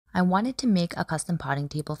I wanted to make a custom potting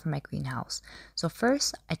table for my greenhouse. So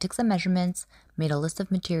first, I took some measurements, made a list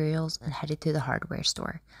of materials, and headed to the hardware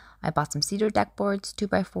store. I bought some cedar deck boards,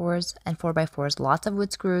 2x4s, and 4x4s, lots of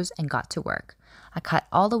wood screws, and got to work. I cut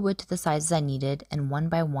all the wood to the sizes I needed, and one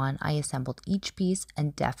by one, I assembled each piece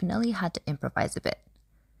and definitely had to improvise a bit.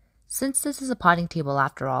 Since this is a potting table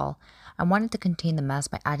after all, I wanted to contain the mess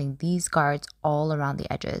by adding these guards all around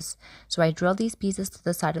the edges. So I drilled these pieces to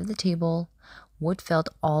the side of the table, wood filled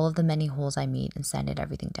all of the many holes I made, and sanded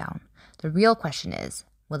everything down. The real question is,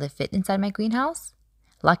 will it fit inside my greenhouse?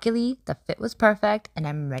 Luckily, the fit was perfect and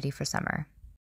I'm ready for summer.